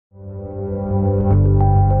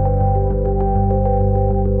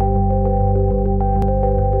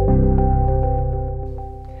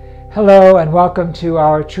Hello and welcome to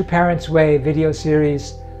our True Parents Way video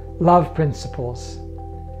series, Love Principles.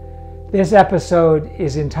 This episode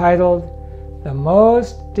is entitled, The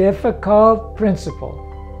Most Difficult Principle.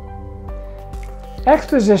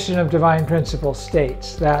 Exposition of Divine Principle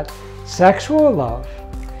states that sexual love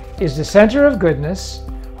is the center of goodness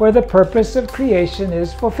where the purpose of creation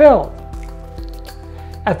is fulfilled.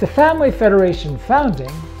 At the Family Federation founding,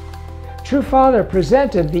 True Father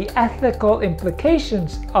presented the ethical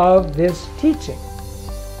implications of this teaching.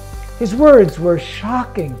 His words were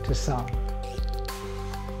shocking to some.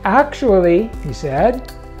 Actually, he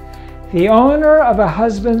said, the owner of a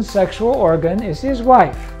husband's sexual organ is his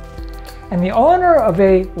wife, and the owner of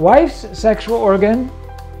a wife's sexual organ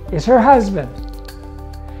is her husband.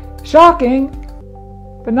 Shocking,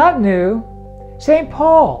 but not new. St.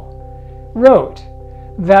 Paul wrote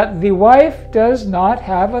that the wife does not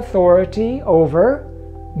have authority over,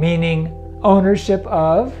 meaning ownership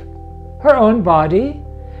of, her own body,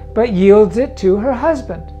 but yields it to her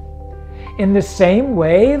husband. In the same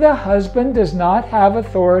way, the husband does not have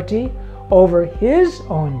authority over his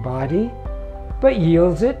own body, but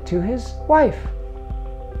yields it to his wife.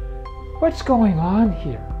 What's going on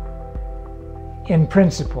here? In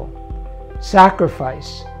principle,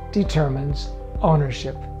 sacrifice determines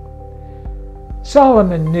ownership.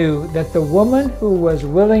 Solomon knew that the woman who was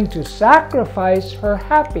willing to sacrifice her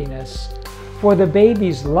happiness for the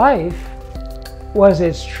baby's life was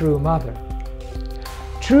its true mother.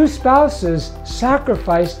 True spouses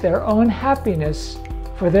sacrifice their own happiness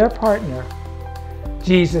for their partner.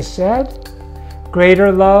 Jesus said,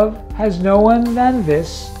 "Greater love has no one than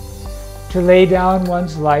this, to lay down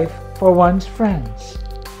one's life for one's friends."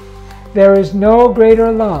 There is no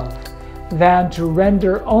greater love than to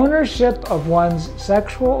render ownership of one's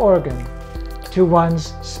sexual organ to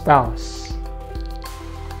one's spouse.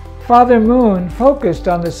 Father Moon focused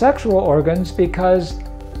on the sexual organs because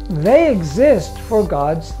they exist for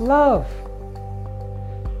God's love.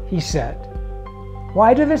 He said,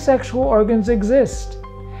 "Why do the sexual organs exist?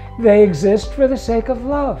 They exist for the sake of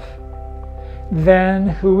love." Then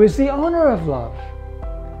who is the owner of love?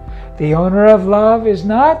 The owner of love is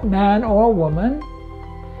not man or woman.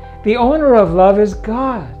 The owner of love is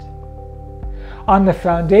God. On the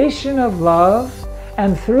foundation of love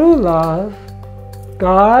and through love,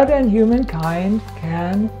 God and humankind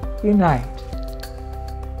can unite.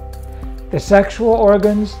 The sexual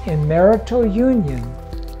organs in marital union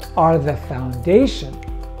are the foundation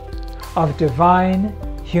of divine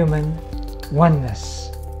human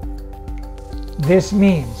oneness. This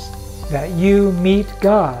means that you meet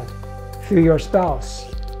God through your spouse.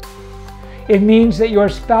 It means that your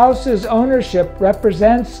spouse's ownership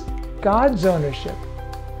represents God's ownership.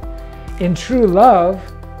 In true love,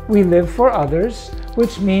 we live for others,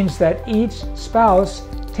 which means that each spouse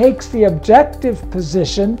takes the objective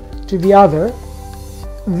position to the other,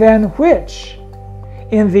 then which,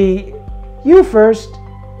 in the you first,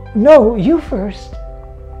 no, you first,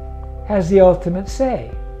 has the ultimate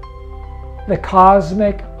say. The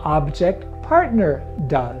cosmic object partner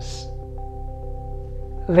does.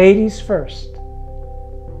 Ladies first.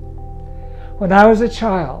 When I was a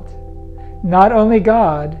child, not only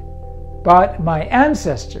God, but my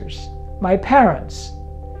ancestors, my parents,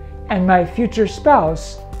 and my future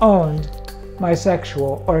spouse owned my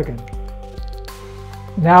sexual organ.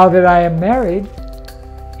 Now that I am married,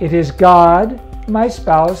 it is God, my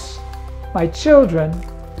spouse, my children,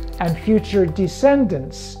 and future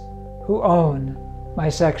descendants who own my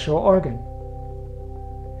sexual organ.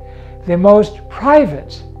 The most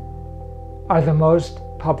private are the most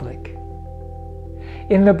public.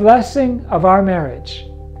 In the blessing of our marriage,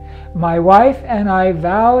 my wife and I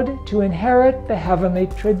vowed to inherit the heavenly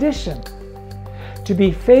tradition, to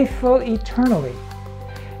be faithful eternally,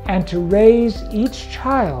 and to raise each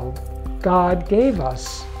child God gave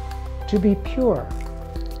us to be pure.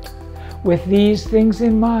 With these things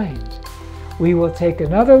in mind, we will take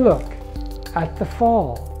another look at the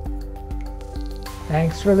fall.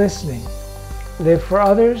 Thanks for listening. Live for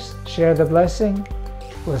others, share the blessing.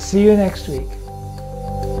 We'll see you next week.